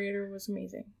narrator was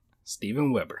amazing.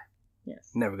 Steven Weber.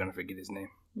 Yes. Never gonna forget his name.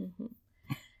 Mm-hmm.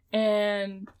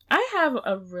 And I have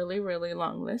a really, really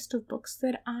long list of books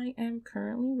that I am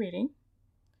currently reading,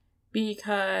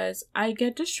 because I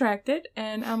get distracted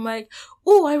and I'm like,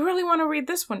 oh, I really want to read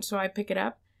this one. So I pick it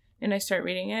up and I start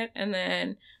reading it. And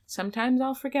then sometimes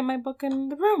I'll forget my book in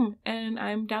the room and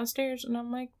I'm downstairs and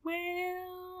I'm like,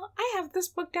 well, I have this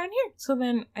book down here. So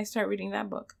then I start reading that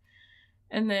book.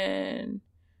 And then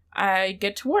I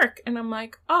get to work and I'm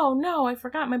like, oh no, I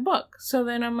forgot my book. So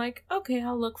then I'm like, okay,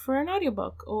 I'll look for an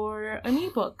audiobook or an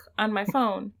ebook on my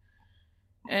phone.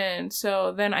 And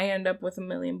so then I end up with 1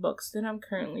 million books that I'm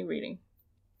currently reading.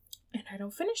 And I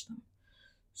don't finish them.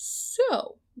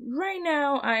 So, right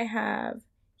now I have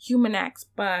Human Acts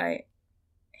by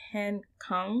Han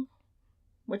Kang,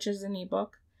 which is an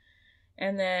ebook.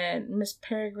 And then Miss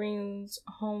Peregrine's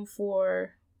Home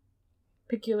for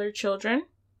Peculiar Children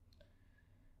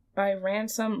by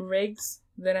Ransom Riggs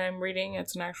that I'm reading.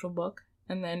 It's an actual book.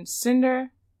 And then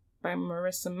Cinder by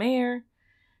Marissa Mayer.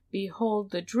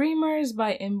 Behold the Dreamers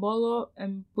by Mbolo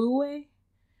Mbue.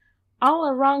 All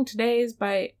Are Wrong Todays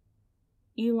by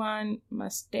Elon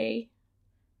Mastay.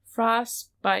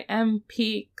 Frost by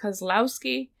M.P.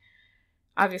 Kozlowski.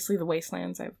 Obviously The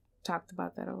Wastelands, I've talked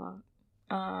about that a lot.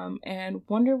 And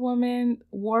Wonder Woman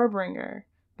Warbringer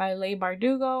by Leigh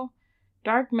Bardugo.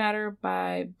 Dark Matter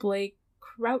by Blake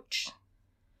Crouch.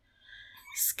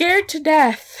 Scared to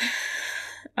Death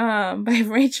by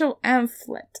Rachel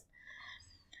Amphlett.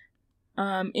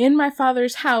 In My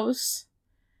Father's House,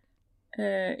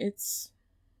 it's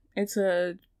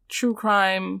a true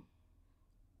crime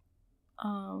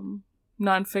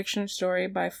nonfiction story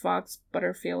by Fox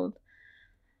Butterfield.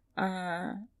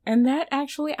 And that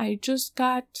actually I just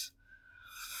got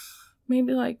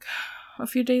maybe like a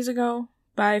few days ago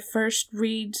by First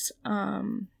Reads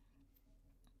from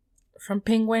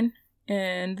Penguin,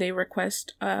 and they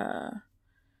request a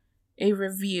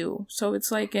review. So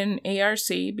it's like an ARC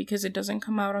because it doesn't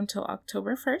come out until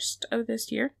October 1st of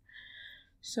this year.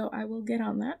 So I will get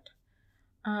on that.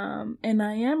 And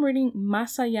I am reading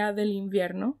Más Allá del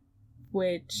Invierno,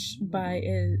 which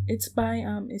it's by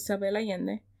Isabel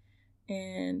Allende.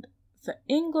 And the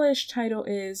English title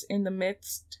is In the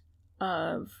Midst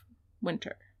of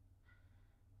Winter.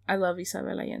 I love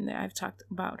Isabel Allende. I've talked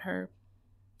about her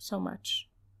so much.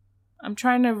 I'm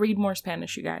trying to read more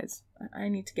Spanish, you guys. I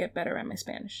need to get better at my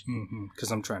Spanish.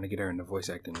 Because I'm trying to get her in the voice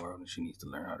acting world, and she needs to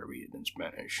learn how to read it in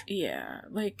Spanish. Yeah,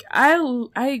 like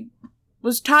I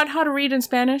was taught how to read in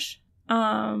Spanish.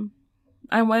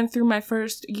 I went through my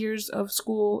first years of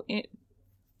school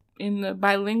in the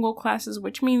bilingual classes,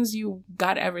 which means you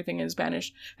got everything in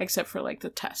Spanish except for like the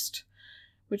test,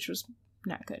 which was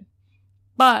not good.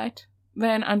 But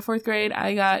then on 4th grade,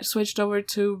 I got switched over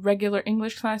to regular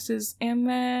English classes, and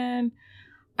then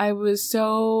I was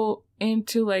so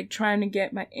into like trying to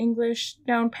get my English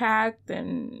down packed,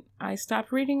 and I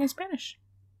stopped reading in Spanish.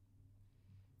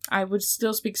 I would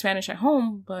still speak Spanish at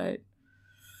home, but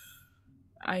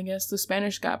I guess the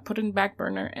Spanish got put in the back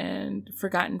burner and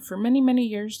forgotten for many, many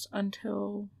years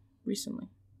until recently.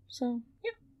 So,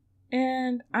 yeah.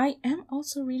 And I am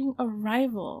also reading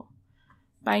Arrival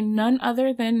by none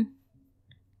other than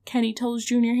Kenny Tolles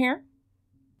Jr. here.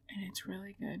 And it's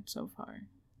really good so far.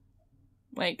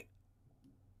 Like,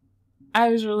 I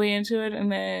was really into it,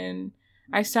 and then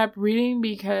I stopped reading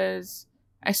because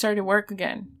I started work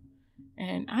again.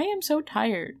 And I am so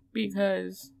tired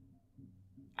because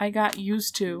I got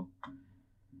used to...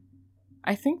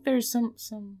 I think there's some...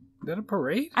 Is that a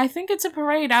parade? I think it's a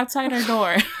parade outside our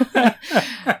door.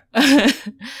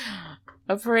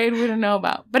 A parade we don't know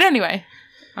about. But anyway.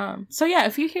 So yeah,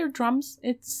 if you hear drums,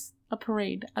 it's a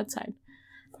parade outside.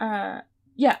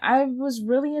 Yeah, I was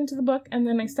really into the book, and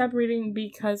then I stopped reading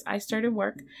because I started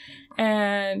work.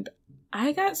 And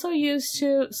I got so used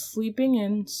to sleeping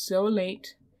in so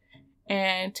late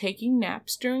and taking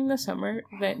naps during the summer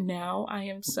that now I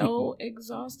am so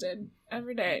exhausted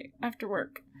every day after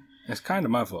work. It's kind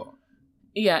of my fault.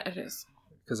 Yeah, it is.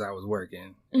 Because I was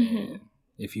working. Mm-hmm. And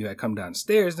if you had come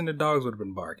downstairs, then the dogs would have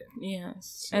been barking.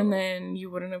 Yes. So. And then you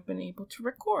wouldn't have been able to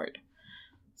record.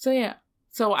 So yeah.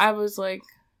 So I was like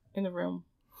in the room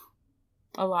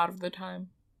a lot of the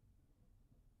time.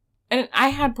 And I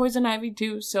had poison ivy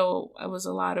too, so it was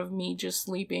a lot of me just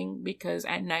sleeping because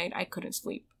at night I couldn't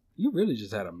sleep. You really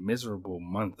just had a miserable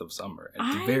month of summer.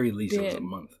 At the very least, it was a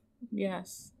month.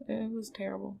 Yes, it was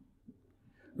terrible.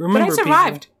 Remember, but I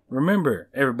survived. People, remember,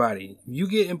 everybody, if you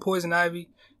get in poison ivy,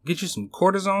 get you some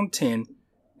cortisone 10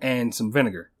 and some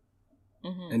vinegar.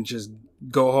 Mm-hmm. And just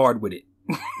go hard with it.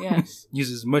 Yes.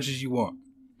 Use as much as you want.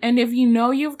 And if you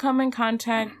know you've come in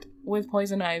contact with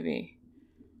poison ivy,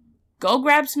 go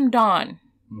grab some Dawn,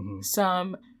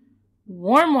 some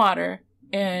warm water,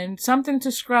 and something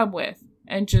to scrub with.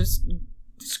 And just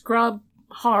scrub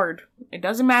hard. It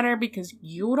doesn't matter because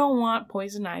you don't want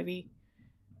poison ivy.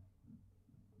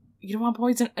 You don't want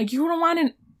poison. You don't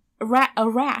want a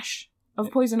rash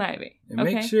of poison ivy. And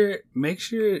okay? make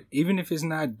sure, even if it's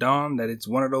not Dawn, that it's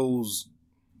one of those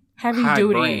heavy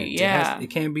duty brands. Yeah, it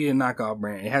can't be a knockoff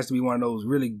brand. It has to be one of those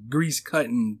really grease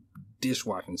cutting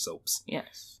dishwashing soaps.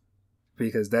 Yes,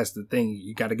 because that's the thing.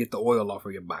 You got to get the oil off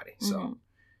of your body. So,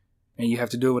 and you have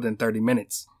to do it within 30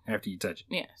 minutes after you touch it.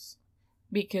 Yes,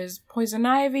 because poison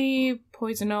ivy,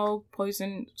 poison oak,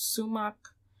 poison sumac,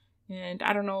 and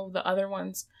I don't know the other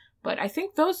ones. But I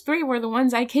think those 3 were the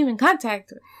ones I came in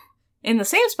contact with in the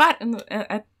same spot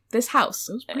at this house.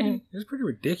 It was pretty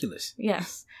ridiculous.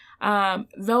 Yes.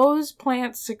 Those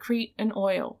plants secrete an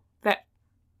oil that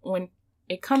when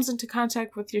it comes into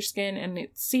contact with your skin and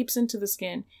it seeps into the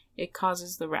skin, it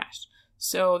causes the rash.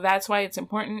 So that's why it's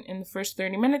important in the first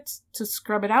 30 minutes to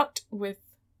scrub it out with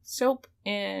soap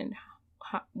and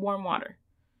warm water.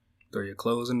 Throw your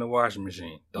clothes in the washing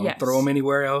machine. Don't throw them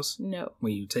anywhere else. No.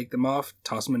 When you take them off,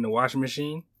 toss them in the washing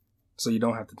machine so you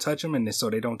don't have to touch them and so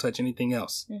they don't touch anything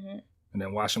else. Mm-hmm. And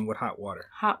then wash them with hot water.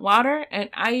 Hot water, and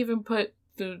I even put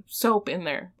the soap in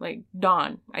there, like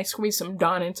Dawn. I squeeze some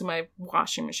Dawn into my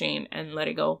washing machine and let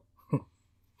it go.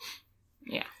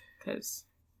 Yeah, because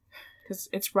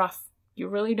it's rough. You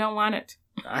really don't want it.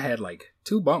 I had like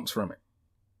 2 bumps from it,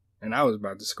 and I was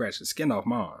about to scratch the skin off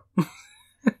my arm.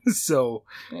 So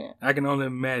yeah. I can only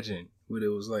imagine what it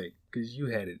was like because you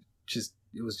had it.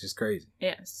 It was just crazy.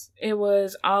 Yes, it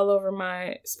was all over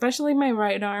especially my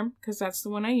right arm, because that's the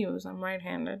one I use. I'm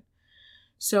right-handed.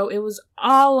 So it was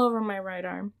all over my right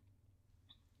arm.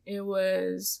 It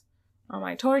was on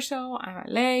my torso, on my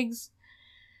legs,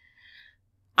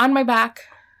 on my back.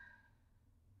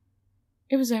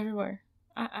 It was everywhere.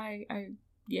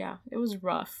 Yeah, it was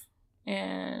rough.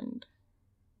 And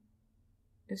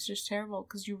it's just terrible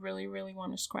because you really, really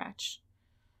want to scratch.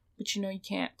 But you know you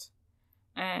can't.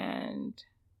 And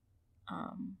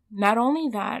not only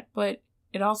that, but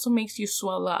it also makes you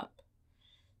swell up.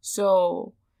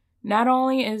 So not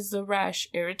only is the rash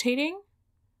irritating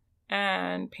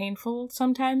and painful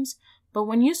sometimes, but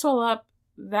when you swell up,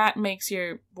 that makes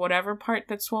your whatever part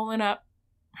that's swollen up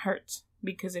hurt.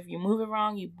 Because if you move it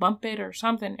wrong, you bump it or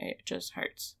something, it just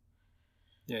hurts.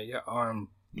 Yeah, your arm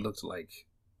looks like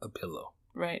a pillow.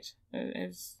 Right.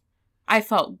 I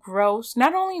felt gross.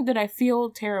 Not only did I feel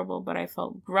terrible, but I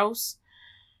felt gross.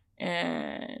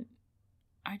 And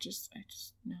I just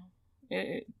no.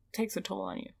 It takes a toll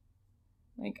on you.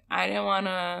 Like, I didn't want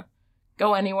to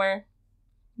go anywhere.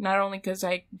 Not only because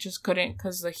I just couldn't,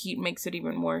 because the heat makes it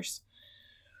even worse.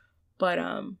 But,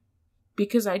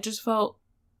 because I just felt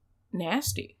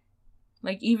nasty.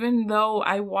 Like, even though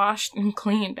I washed and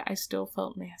cleaned, I still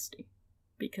felt nasty.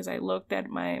 Because I looked at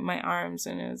my arms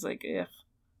and it was like, ugh,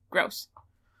 gross.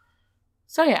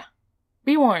 So yeah,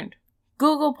 be warned.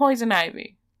 Google poison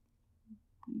ivy.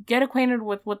 Get acquainted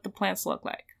with what the plants look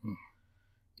like.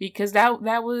 Because that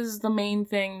was the main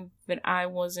thing that I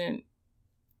wasn't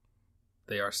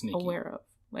They are sneaky. aware of.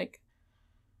 Like,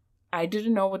 I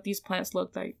didn't know what these plants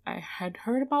looked like. I had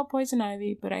heard about poison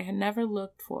ivy, but I had never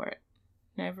looked for it.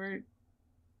 Never,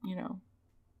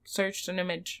 searched an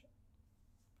image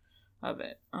of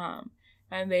it.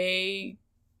 And they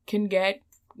can get,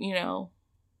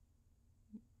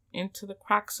 into the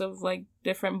cracks of, like,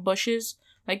 different bushes.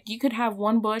 Like, you could have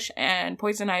one bush and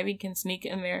poison ivy can sneak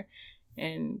in there.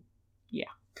 And,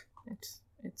 yeah,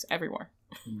 it's everywhere.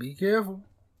 Be careful.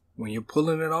 When you're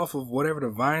pulling it off of whatever the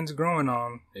vine's growing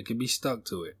on, it could be stuck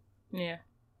to it. Yeah.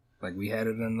 Like, we had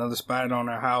it in another spot on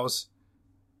our house,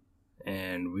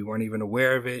 and we weren't even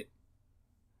aware of it.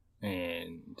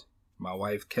 And my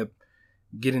wife kept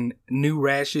getting new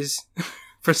rashes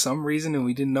for some reason, and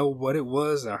we didn't know what it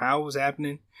was or how it was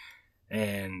happening.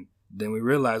 And then we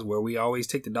realized where we always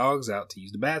take the dogs out to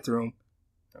use the bathroom,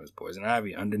 there was poison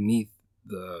ivy underneath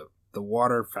the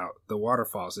water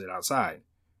faucet outside.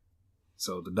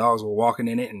 So the dogs were walking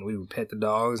in it, and we would pet the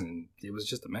dogs, and it was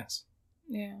just a mess.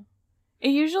 Yeah. It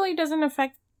usually doesn't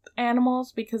affect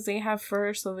animals because they have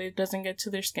fur, so it doesn't get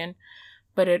to their skin.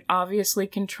 But it obviously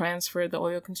can transfer, the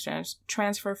oil can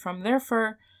transfer from their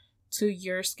fur to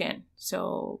your skin.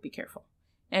 So be careful.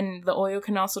 And the oil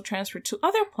can also transfer to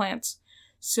other plants.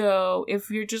 So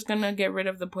if you're just going to get rid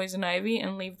of the poison ivy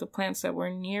and leave the plants that were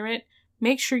near it,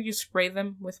 make sure you spray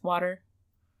them with water.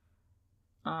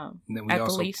 And then at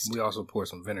the least. We also pour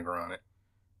some vinegar on it.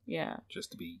 Yeah.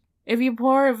 Just to be... If you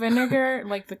pour vinegar,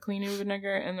 like the cleaning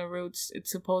vinegar and the roots,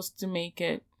 it's supposed to make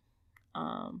the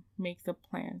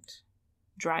plant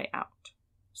dry out.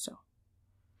 So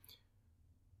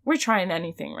we're trying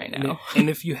anything right now. And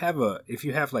if you have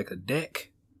like a deck,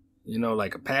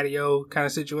 like a patio kind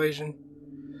of situation,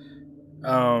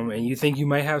 and you think you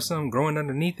might have something growing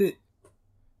underneath it,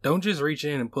 don't just reach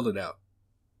in and pull it out.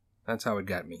 That's how it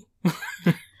got me.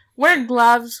 Wear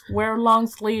gloves, wear long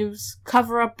sleeves,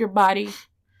 cover up your body.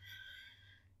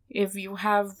 If you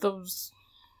have those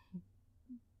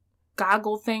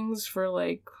goggle things for,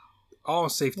 like, all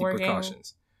safety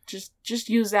precautions, just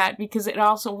use that, because it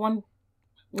also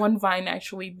one vine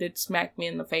actually did smack me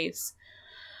in the face,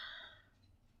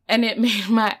 and it made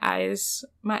my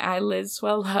eyelids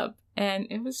swell up, and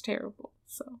it was terrible.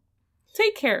 So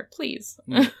take care, please.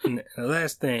 And the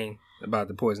last thing about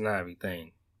the poison ivy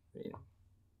thing,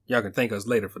 y'all can thank us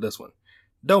later for this one.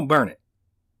 Don't burn it.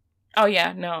 Oh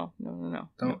yeah, no.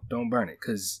 Don't burn it,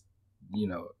 because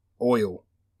oil,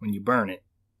 when you burn it,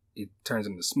 it turns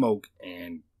into smoke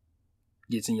and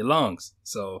gets in your lungs.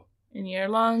 So in your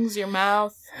lungs, your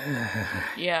mouth,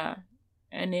 yeah,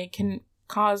 and it can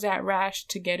cause that rash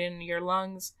to get in your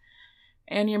lungs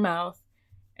and your mouth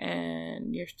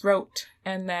and your throat,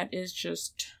 and that is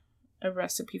just a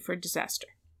recipe for disaster.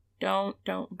 Don't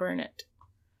burn it.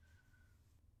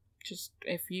 Just,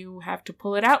 if you have to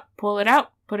pull it out,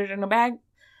 put it in a bag,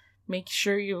 make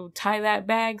sure you tie that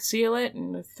bag, seal it,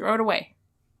 and throw it away.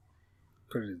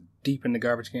 Put it as deep in the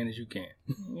garbage can as you can.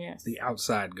 Yes. The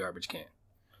outside garbage can.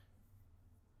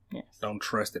 Yes. Don't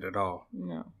trust it at all.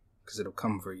 No. Because it'll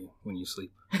come for you when you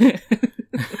sleep.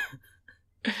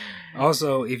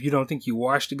 Also, if you don't think you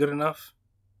washed it good enough,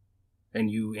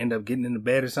 and you end up getting into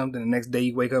bed or something, the next day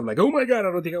you wake up like, oh my God,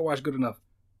 I don't think I washed good enough.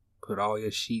 Put all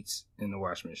your sheets in the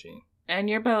washing machine. And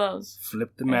your pillows.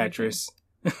 Flip the mattress.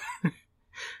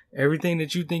 Everything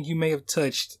that you think you may have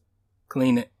touched,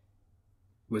 clean it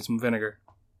with some vinegar.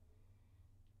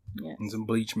 Yes. And some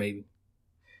bleach, maybe.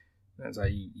 That's how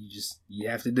you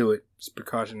have to do it. It's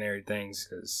precautionary things,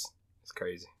 because it's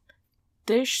crazy.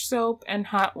 Dish soap and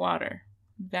hot water.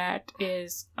 That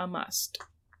is a must.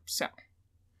 So,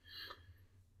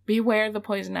 beware the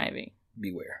poison ivy.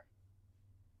 Beware.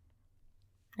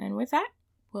 And with that,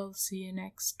 we'll see you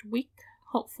next week.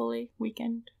 Hopefully,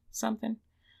 weekend, something.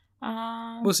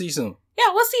 We'll see you soon.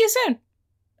 Yeah, we'll see you soon.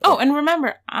 Oh, and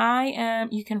remember,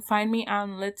 you can find me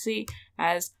on Litzy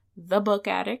as The Book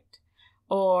Addict,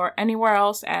 or anywhere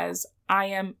else as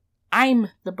I'm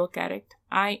the Book Addict.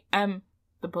 I am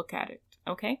the Book Addict,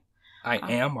 okay? I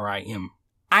am or I am?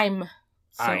 I'm.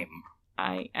 So I'm.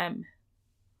 I am.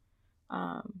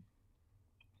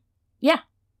 Yeah.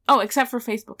 Oh, except for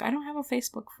Facebook. I don't have a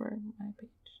Facebook for my page.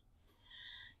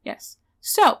 Yes.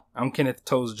 So. I'm Kenneth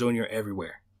Toes Jr.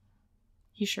 everywhere.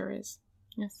 He sure is.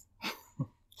 Yes.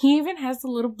 He even has the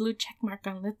little blue check mark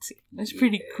on Litzy. It's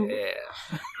pretty cool.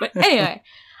 But anyway,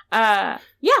 Yeah,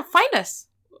 find us.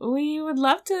 We would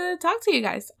love to talk to you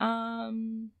guys.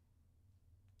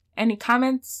 Any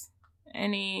comments?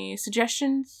 Any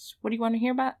suggestions? What do you want to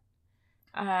hear about?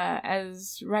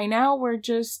 As right now, we're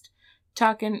just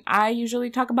talking. I usually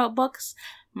talk about books.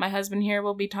 My husband here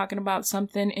will be talking about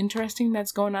something interesting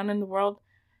that's going on in the world,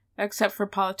 except for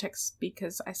politics,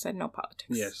 because I said no politics.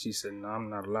 Yeah, she said, no, I'm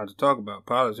not allowed to talk about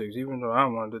politics, even though I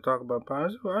wanted to talk about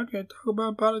politics. Well, I can't talk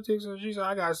about politics, so she said,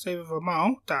 I gotta save it for my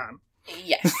own time.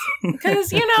 Yes,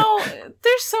 because,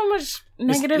 there's so much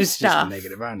negative it's stuff. It's just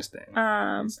negative, I understand.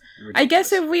 I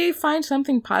guess if we find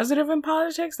something positive in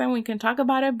politics, then we can talk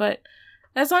about it, but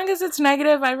as long as it's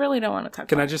negative, I really don't want to talk about it.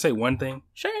 Can I just say one thing?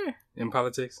 Sure. In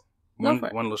politics? One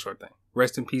little short thing.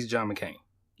 Rest in peace, John McCain.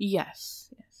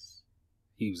 Yes.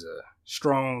 He was a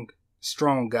strong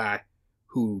guy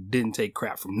who didn't take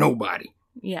crap from nobody.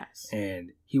 Yes.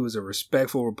 And he was a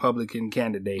respectful Republican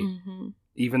candidate. Mm-hmm.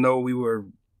 Even though we were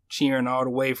cheering all the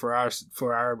way for our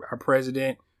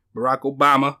president, Barack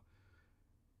Obama,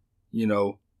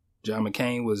 John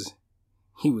McCain was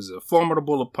a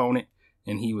formidable opponent,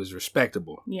 and he was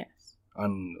respectable. Yes.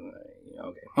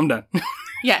 Okay, I'm done.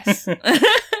 Yes.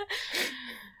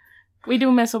 We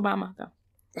do miss Obama, though.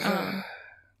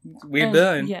 We're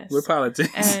done with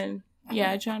politics. And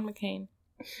yeah, John McCain.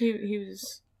 He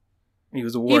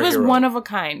was a war hero. He was one of a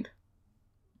kind.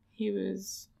 He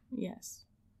was, yes.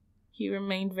 He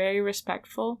remained very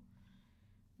respectful,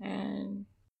 and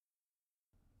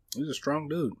he was a strong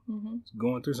dude. Mm-hmm.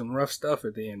 Going through some rough stuff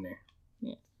at the end there.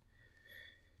 Yeah.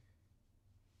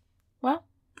 Well,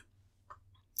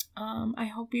 I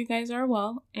hope you guys are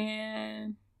well,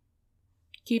 and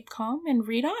keep calm and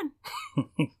read on.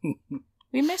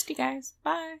 We missed you guys.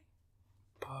 Bye.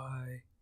 Bye.